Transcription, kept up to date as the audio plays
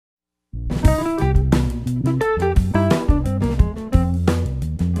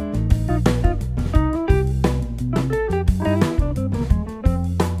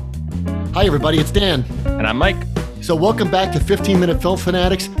Hi, everybody. It's Dan. And I'm Mike. So welcome back to 15-Minute Film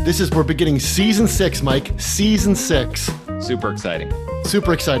Fanatics. We're beginning Season 6, Mike. Season 6. Super exciting.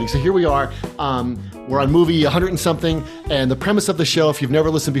 Super exciting. So here we are. We're on movie 100 and something. And the premise of the show, if you've never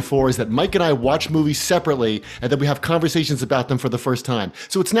listened before, is that Mike and I watch movies separately and then we have conversations about them for the first time.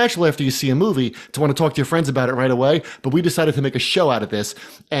 So it's natural after you see a movie to want to talk to your friends about it right away. But we decided to make a show out of this.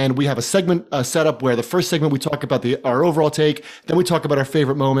 And we have a segment set up where the first segment we talk about our overall take. Then we talk about our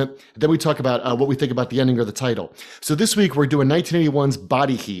favorite moment. Then we talk about what we think about the ending or the title. So this week we're doing 1981's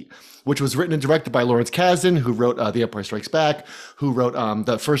Body Heat, which was written and directed by Lawrence Kasdan, who wrote The Empire Strikes Back, who wrote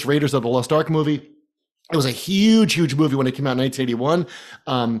the first Raiders of the Lost Ark movie. It was a huge, huge movie when it came out in 1981.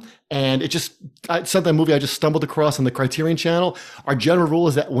 And it's something movie I just stumbled across on the Criterion Channel. Our general rule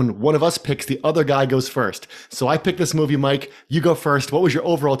is that when one of us picks, the other guy goes first. So I picked this movie, Mike. You go first. What was your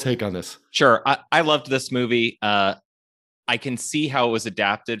overall take on this? Sure. I loved this movie. I can see how it was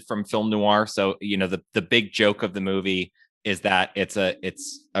adapted from film noir. So, the big joke of the movie is that it's a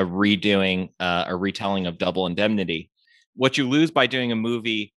redoing, a retelling of Double Indemnity. What you lose by doing a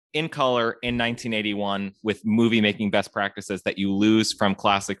movie in color in 1981 with movie making best practices that you lose from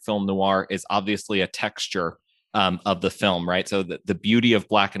classic film noir is obviously a texture of the film, right? So the beauty of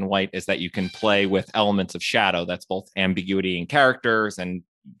black and white is that you can play with elements of shadow. That's both ambiguity in characters and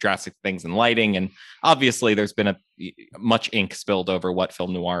drastic things in lighting. And obviously there's been much ink spilled over what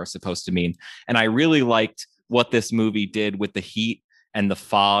film noir is supposed to mean. And I really liked what this movie did with the heat and the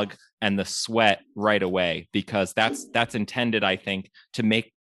fog and the sweat right away, because that's intended, I think, to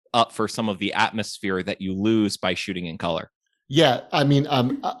make up for some of the atmosphere that you lose by shooting in color. Yeah, I mean,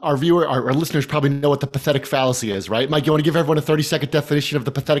 our listeners probably know what the pathetic fallacy is, right? Mike, you want to give everyone a 30-second definition of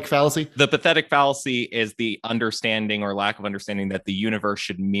the pathetic fallacy? The pathetic fallacy is the understanding or lack of understanding that the universe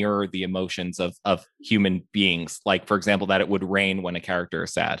should mirror the emotions of human beings. Like, for example, that it would rain when a character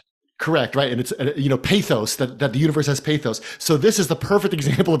is sad. Correct, right? And it's, pathos, that the universe has pathos. So this is the perfect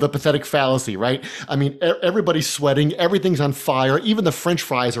example of the pathetic fallacy, right? I mean, everybody's sweating, everything's on fire, even the French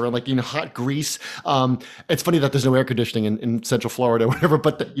fries are in hot grease. It's funny that there's no air conditioning in Central Florida or whatever,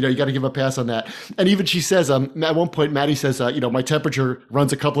 but you got to give a pass on that. And even she says, at one point, Maddie says, my temperature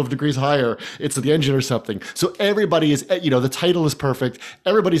runs a couple of degrees higher. It's the engine or something. So everybody is, the title is perfect.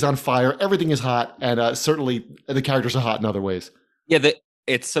 Everybody's on fire. Everything is hot. And certainly the characters are hot in other ways. Yeah,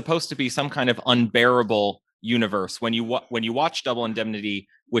 it's supposed to be some kind of unbearable universe. When you watch Double Indemnity,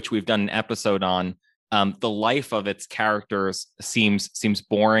 which we've done an episode on, the life of its characters seems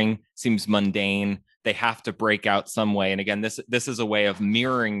boring, seems mundane. They have to break out some way. And again, this is a way of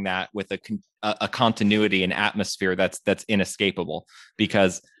mirroring that with a continuity and atmosphere that's inescapable,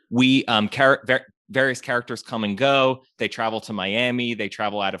 because we various characters come and go. They travel to Miami, they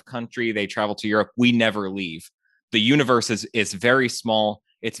travel out of country, they travel to Europe. We never leave. The universe is very small,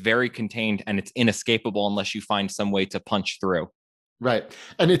 it's very contained, and it's inescapable unless you find some way to punch through. Right.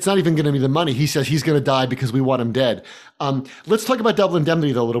 And it's not even going to be the money. He says he's going to die because we want him dead. Let's talk about Double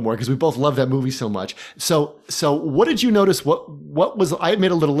Indemnity, though, a little more, because we both love that movie so much. So what did you notice? What was, I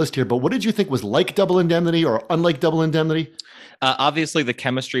made a little list here, but what did you think was like Double Indemnity or unlike Double Indemnity? Obviously, the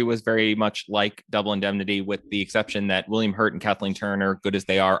chemistry was very much like Double Indemnity, with the exception that William Hurt and Kathleen Turner, good as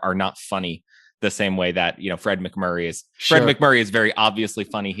they are not funny the same way that Fred MacMurray is. Sure. Fred MacMurray is very obviously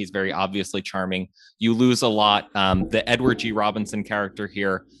funny. He's very obviously charming. You lose a lot. The Edward G. Robinson character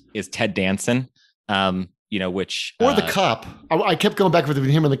here is Ted Danson, which or the cop. I kept going back with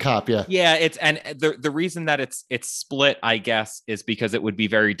him and the cop. Yeah. Yeah. The reason that it's split, I guess, is because it would be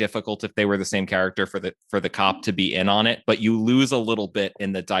very difficult if they were the same character for the cop to be in on it. But you lose a little bit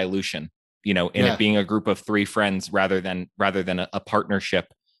in the dilution, it being a group of three friends rather than a partnership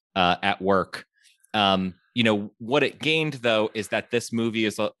at work. What it gained, though, is that this movie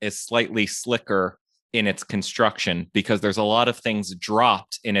is slightly slicker in its construction, because there's a lot of things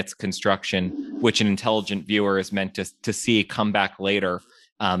dropped in its construction, which an intelligent viewer is meant to see come back later.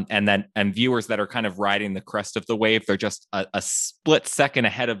 And viewers that are kind of riding the crest of the wave, they're just a split second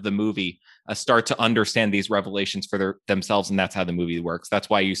ahead of the movie, start to understand these revelations for themselves. And that's how the movie works. That's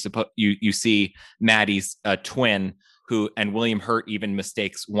why you see Maddie's twin, and William Hurt even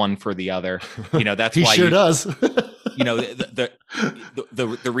mistakes one for the other. That's he why sure does. The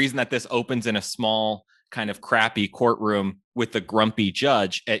reason that this opens in a small kind of crappy courtroom with the grumpy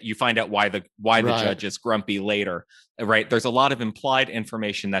judge, you find out why the judge is grumpy later, right? There's a lot of implied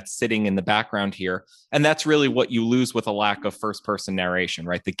information that's sitting in the background here. And that's really what you lose with a lack of first person narration,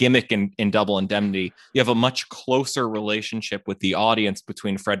 right? The gimmick in Double Indemnity, you have a much closer relationship with the audience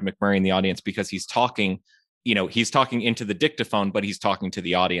between Fred MacMurray and the audience, because he's talking into the dictaphone, but he's talking to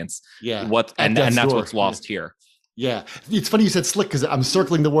the audience. Yeah. And that's what's lost here. Yeah, it's funny you said slick because I'm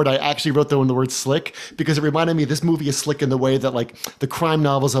circling the word. I actually wrote down the word slick because it reminded me this movie is slick in the way that like the crime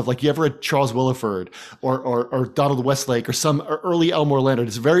novels of like you ever read Charles Willeford or Donald Westlake or some early Elmore Leonard.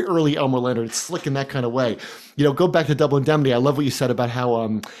 It's very early Elmore Leonard. It's slick in that kind of way. You know, go back to Double Indemnity. I love what you said about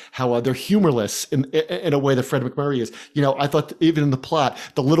how they're humorless in a way that Fred MacMurray is. You know, I thought even in the plot,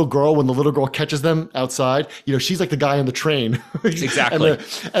 the little girl when the little girl catches them outside, you know, she's like the guy on the train. Exactly.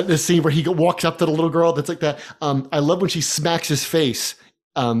 and the scene where he walks up to the little girl that's like that. I love when she smacks his face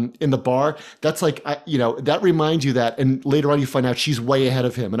in the bar. That's like, you know, that reminds you that. And later on, you find out she's way ahead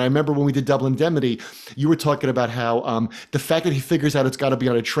of him. And I remember when we did Double Indemnity, you were talking about how the fact that he figures out it's got to be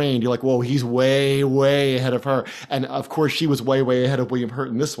on a train, you're like, whoa, he's way, way ahead of her. And of course, she was way, way ahead of William Hurt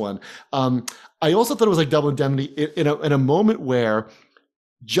in this one. I also thought it was like Double Indemnity in a moment where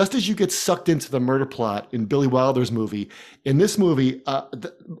just as you get sucked into the murder plot in Billy Wilder's movie, in this movie,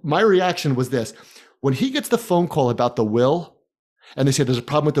 my reaction was this. When he gets the phone call about the will, and they say there's a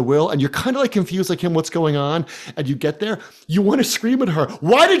problem with the will, and you're kind of like confused like him, what's going on? And you get there, you want to scream at her,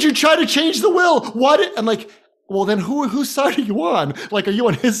 why did you try to change the will? I'm like, well, then whose side are you on? Like, are you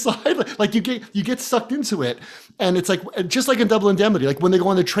on his side? Like you get sucked into it. And it's like, just like in Double Indemnity, like when they go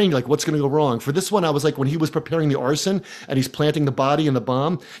on the train, you're like, what's going to go wrong? For this one, I was like, when he was preparing the arson and he's planting the body in the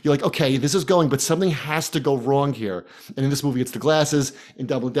bomb, you're like, okay, this is going, but something has to go wrong here. And in this movie, it's the glasses. In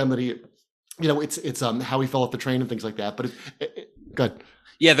Double Indemnity, you know, it's how he fell off the train and things like that. But good.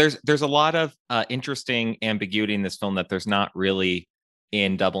 Yeah, there's a lot of interesting ambiguity in this film that there's not really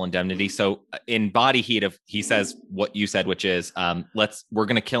in Double Indemnity. So in Body Heat, he says what you said, which is we're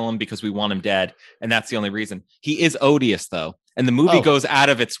gonna kill him because we want him dead, and that's the only reason. He is odious though, and the movie goes out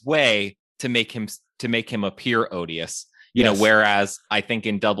of its way to make him appear odious. You know, whereas I think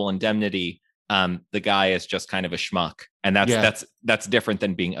in Double Indemnity, the guy is just kind of a schmuck, and that's different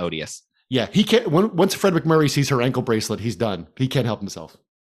than being odious. Yeah, he can't. Once Fred MacMurray sees her ankle bracelet, he's done. He can't help himself.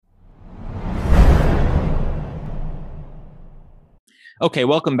 Okay,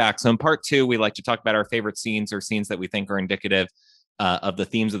 welcome back. So in part 2, we like to talk about our favorite scenes or scenes that we think are indicative of the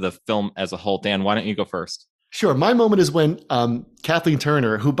themes of the film as a whole. Dan, why don't you go first? Sure. My moment is when Kathleen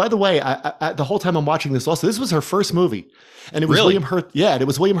Turner, who, by the way, I the whole time I'm watching this also, this was her first movie. And it was William Hurt. Yeah, and it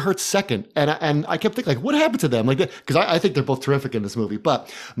was William Hurt's second. And I kept thinking, like, what happened to them? Like, because I think they're both terrific in this movie.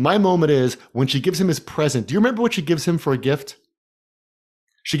 But my moment is when she gives him his present. Do you remember what she gives him for a gift?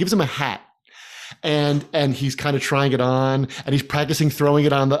 She gives him a hat. And he's kind of trying it on, and he's practicing throwing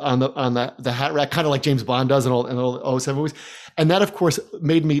it on the hat rack, kind of like James Bond does in all 07 movies. And that, of course,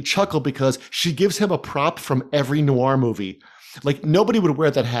 made me chuckle because she gives him a prop from every noir movie. Like, nobody would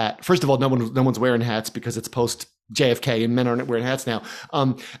wear that hat. First of all, no one's wearing hats because it's post JFK and men aren't wearing hats now.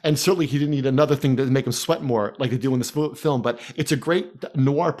 And certainly he didn't need another thing to make him sweat more like they do in this film, but it's a great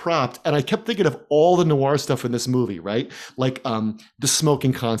noir prop. And I kept thinking of all the noir stuff in this movie, right? Like the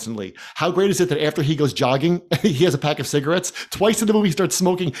smoking constantly. How great is it that after he goes jogging, he has a pack of cigarettes? Twice in the movie he starts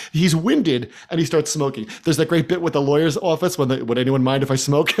smoking. He's winded and he starts smoking. There's that great bit with the lawyer's office when would anyone mind if I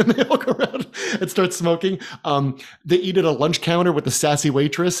smoke? And they all go around and start smoking. They eat at a lunch counter with the sassy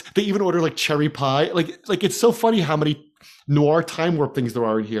waitress. They even order like cherry pie. Like it's so funny how many noir time warp things there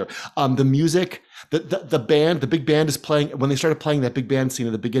are in here. The music, the band, the big band is playing. When they started playing that big band scene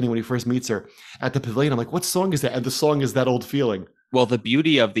at the beginning when he first meets her at the pavilion, I'm like, what song is that? And the song is That Old Feeling. Well, the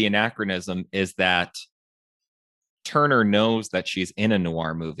beauty of the anachronism is that Turner knows that she's in a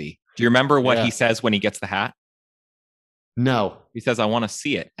noir movie. Do you remember what he says when he gets the hat? No. He says, I want to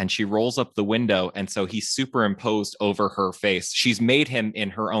see it. And she rolls up the window. And so he's superimposed over her face. She's made him in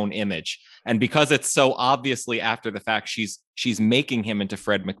her own image. And because it's so obviously after the fact, she's making him into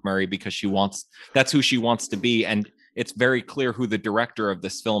Fred MacMurray because that's who she wants to be. And it's very clear who the director of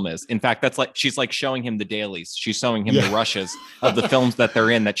this film is. In fact, she's like showing him the dailies. She's showing him the rushes of the films that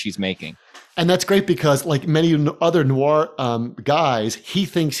they're in that she's making. And that's great because like many other noir guys, he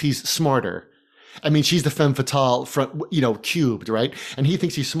thinks he's smarter. I mean, she's the femme fatale, cubed, right? And he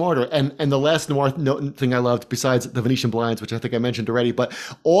thinks he's smarter. And the last noir thing I loved, besides the Venetian Blinds, which I think I mentioned already, but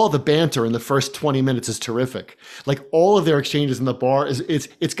all the banter in the first 20 minutes is terrific. Like all of their exchanges in the bar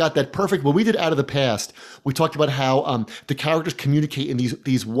it's got that perfect. When we did Out of the Past, we talked about how the characters communicate in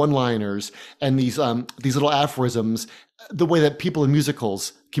these one-liners and these little aphorisms, the way that people in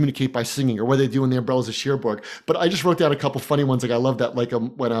musicals communicate by singing, or what they do in The Umbrellas of Cherbourg. But I just wrote down a couple funny ones. Like I love that, like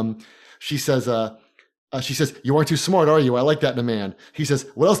when she says, you aren't too smart, are you? I like that in a man. He says,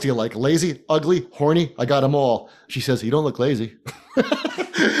 what else do you like? Lazy, ugly, horny? I got them all. She says, you don't look lazy.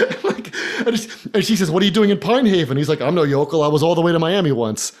 And she says, "What are you doing in Pine Haven?" He's like, "I'm no yokel. I was all the way to Miami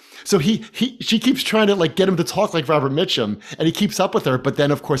once." So she keeps trying to like get him to talk like Robert Mitchum, and he keeps up with her. But then,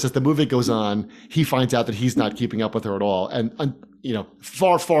 of course, as the movie goes on, he finds out that he's not keeping up with her at all, and you know,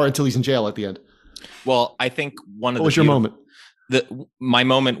 far until he's in jail at the end. Well, I think one of what was your moment? My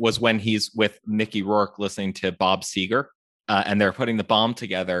moment was when he's with Mickey Rourke listening to Bob Seger, and they're putting the bomb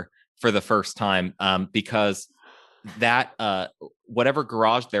together for the first time, because that whatever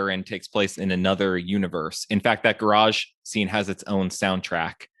garage they're in takes place in another universe. In fact, that garage scene has its own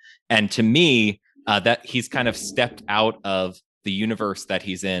soundtrack. And to me, that he's kind of stepped out of the universe that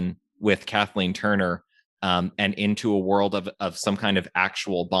he's in with Kathleen Turner, and into a world of some kind of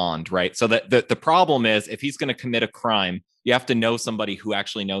actual bond, right? So that the problem is, if he's going to commit a crime, you have to know somebody who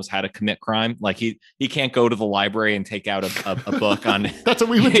actually knows how to commit crime. Like he can't go to the library and take out a book on that's what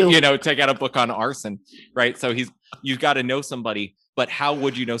we would do. You know, take out a book on arson, right? So you've got to know somebody. But how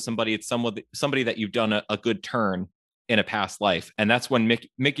would you know somebody? It's somebody that you've done a good turn in a past life. And that's when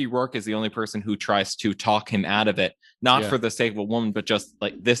Mickey Rourke is the only person who tries to talk him out of it, not for the sake of a woman, but just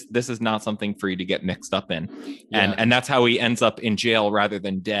like this is not something for you to get mixed up in. And that's how he ends up in jail rather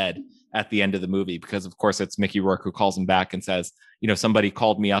than dead at the end of the movie, because of course it's Mickey Rourke who calls him back and says, you know, somebody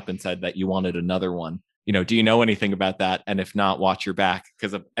called me up and said that you wanted another one. You know, do you know anything about that? And if not, watch your back,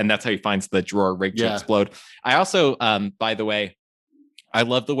 and that's how he finds the drawer rigged to explode. I also, by the way, I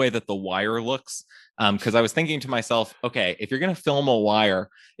love the way that the wire looks. Because I was thinking to myself, okay, if you're going to film a wire,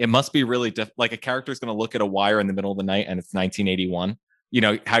 it must be really like a character is going to look at a wire in the middle of the night and it's 1981. You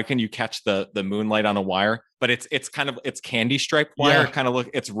know, how can you catch the moonlight on a wire? But it's kind of, it's candy striped wire. Kind of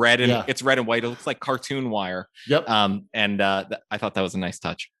it's red and it's red and white. It looks like cartoon wire. Yep. I thought that was a nice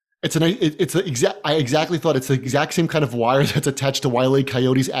touch. I exactly thought it's the exact same kind of wire that's attached to Wile E.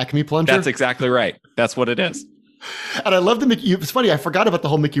 Coyote's Acme plunger. That's exactly right. That's what it is. And I love the Mickey. It's funny. I forgot about the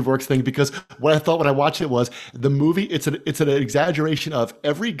whole Mickey Rourke thing, because what I thought when I watched it was the movie. It's an exaggeration of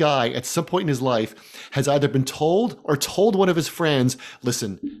every guy at some point in his life has either been told or told one of his friends,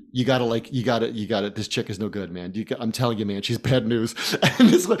 "Listen, you got it. This chick is no good, man. I'm telling you, man, she's bad news."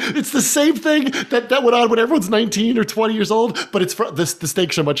 And it's the same thing that went on when everyone's 19 or 20 years old, but it's the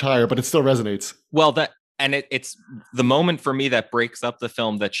stakes are much higher, but it still resonates. Well, it's the moment for me that breaks up the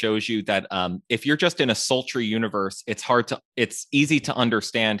film, that shows you that if you're just in a sultry universe, it's easy to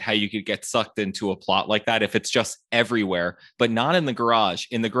understand how you could get sucked into a plot like that if it's just everywhere, but not in the garage.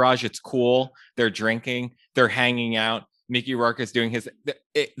 In the garage, it's cool. They're drinking, they're hanging out. Mickey Rourke is doing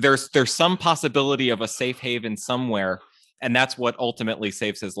there's some possibility of a safe haven somewhere. And that's what ultimately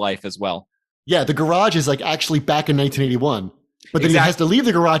saves his life as well. Yeah, the garage is like actually back in 1981. But then he has to leave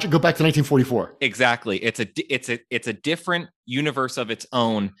the garage and go back to 1944. Exactly. It's a different universe of its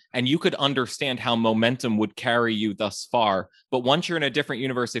own, and you could understand how momentum would carry you thus far. But once you're in a different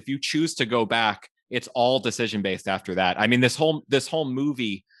universe, if you choose to go back, it's all decision based after that. I mean, this whole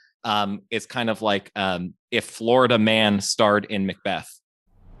movie is kind of like if Florida Man starred in Macbeth.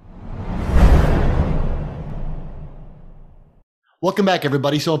 Welcome back,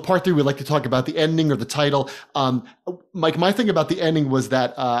 everybody. So in part 3, we'd like to talk about the ending or the title. Mike, my thing about the ending was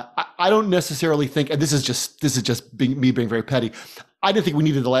that I don't necessarily think, and this is just me being very petty, I didn't think we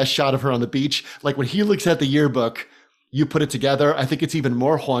needed the last shot of her on the beach. Like when he looks at the yearbook, you put it together. I think it's even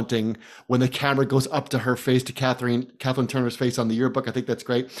more haunting when the camera goes up to her face, to Kathleen Turner's face on the yearbook. I think that's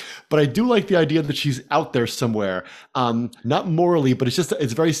great. But I do like the idea that she's out there somewhere. Not morally, but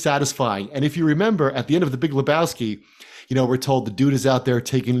it's very satisfying. And if you remember, at the end of The Big Lebowski, you know, we're told the dude is out there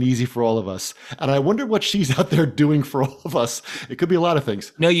taking it easy for all of us. And I wonder what she's out there doing for all of us. It could be a lot of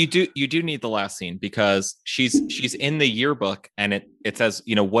things. No, you do need the last scene, because she's in the yearbook and it says,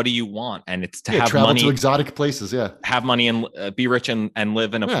 you know, what do you want? And it's to have travel money, to exotic places. Yeah. Have money and be rich and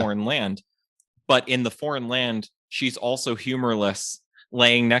live in a foreign land. But in the foreign land, she's also humorless,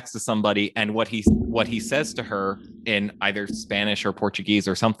 laying next to somebody. And what he says to her in either Spanish or Portuguese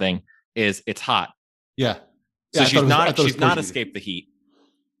or something is, "It's hot." Yeah. So she's not escaped the heat.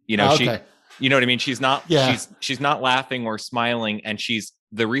 You know, you know what I mean? She's not, she's not laughing or smiling. And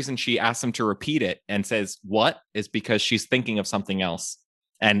the reason she asks him to repeat it and says, "What?" is because she's thinking of something else.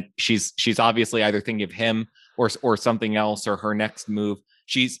 And she's obviously either thinking of him or something else, or her next move.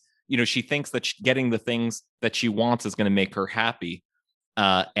 She thinks that getting the things that she wants is going to make her happy.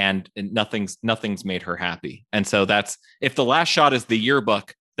 And nothing's made her happy. And so if the last shot is the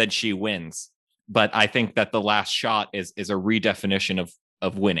yearbook, then she wins. But I think that the last shot is a redefinition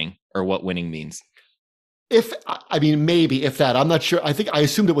of winning, or what winning means. Maybe if that, I'm not sure. I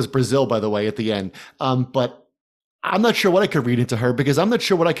assumed it was Brazil, by the way, at the end. But I'm not sure what I could read into her because I'm not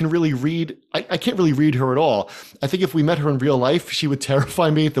sure what I can really read. I can't really read her at all. I think if we met her in real life, she would terrify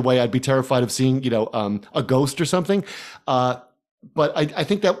me the way I'd be terrified of seeing, a ghost or something. But I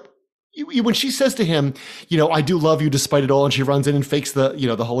think that when she says to him, I do love you despite it all, and she runs in and fakes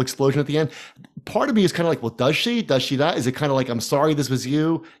the whole explosion at the end. Part of me is kind of like, well, does she? Does she not? Is it kind of like, I'm sorry this was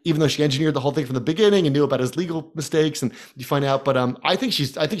you, even though she engineered the whole thing from the beginning and knew about his legal mistakes, and you find out. But I think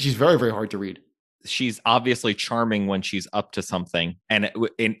she's very, very hard to read. She's obviously charming when she's up to something, and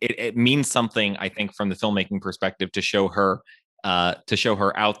it means something, I think, from the filmmaking perspective, to show her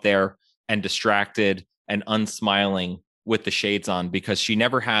out there and distracted and unsmiling with the shades on, because she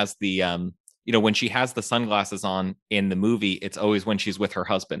never has the when she has the sunglasses on in the movie, it's always when she's with her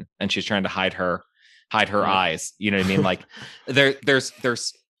husband and she's trying to hide her eyes. You know what I mean? Like there's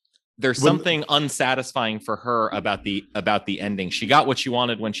something unsatisfying for her about the ending. She got what she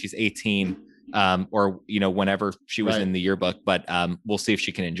wanted when she's 18. Or whenever she was in the yearbook, but we'll see if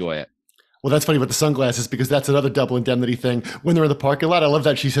she can enjoy it. Well, that's funny with the sunglasses, because that's another double indemnity thing. When they're in the parking lot, I love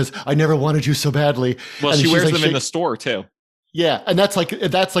that she says, "I never wanted you so badly." Well, she wears them in the store too. Yeah, and that's like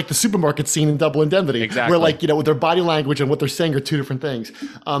the supermarket scene in Double Indemnity, exactly. Where with their body language and what they're saying are two different things.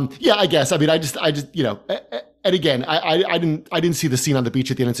 Yeah, I guess. I mean, I just and again, I didn't see the scene on the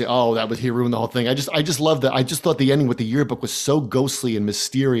beach at the end and say, oh, he ruined the whole thing. I just loved that. I just thought the ending with the yearbook was so ghostly and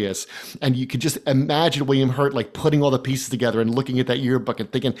mysterious, and you could just imagine William Hurt like putting all the pieces together and looking at that yearbook and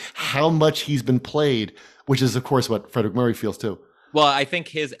thinking how much he's been played, which is of course what Frederick Murray feels too. Well, I think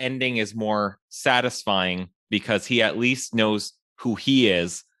his ending is more satisfying because he at least knows who he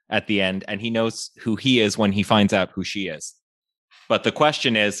is at the end, and he knows who he is when he finds out who she is. But the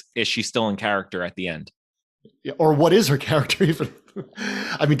question is she still in character at the end? Yeah, or what is her character even?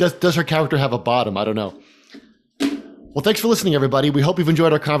 I mean, does her character have a bottom? I don't know. Well, thanks for listening, everybody. We hope you've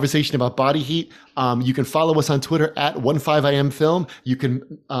enjoyed our conversation about Body Heat. You can follow us on Twitter at 15IamFilm. You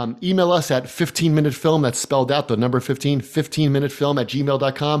can email us at 15minutefilm. That's spelled out, the number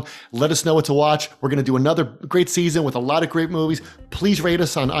 15minutefilm@gmail.com. Let us know what to watch. We're going to do another great season with a lot of great movies. Please rate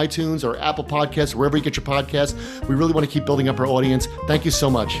us on iTunes or Apple Podcasts, wherever you get your podcasts. We really want to keep building up our audience. Thank you so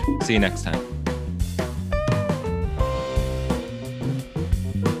much. See you next time.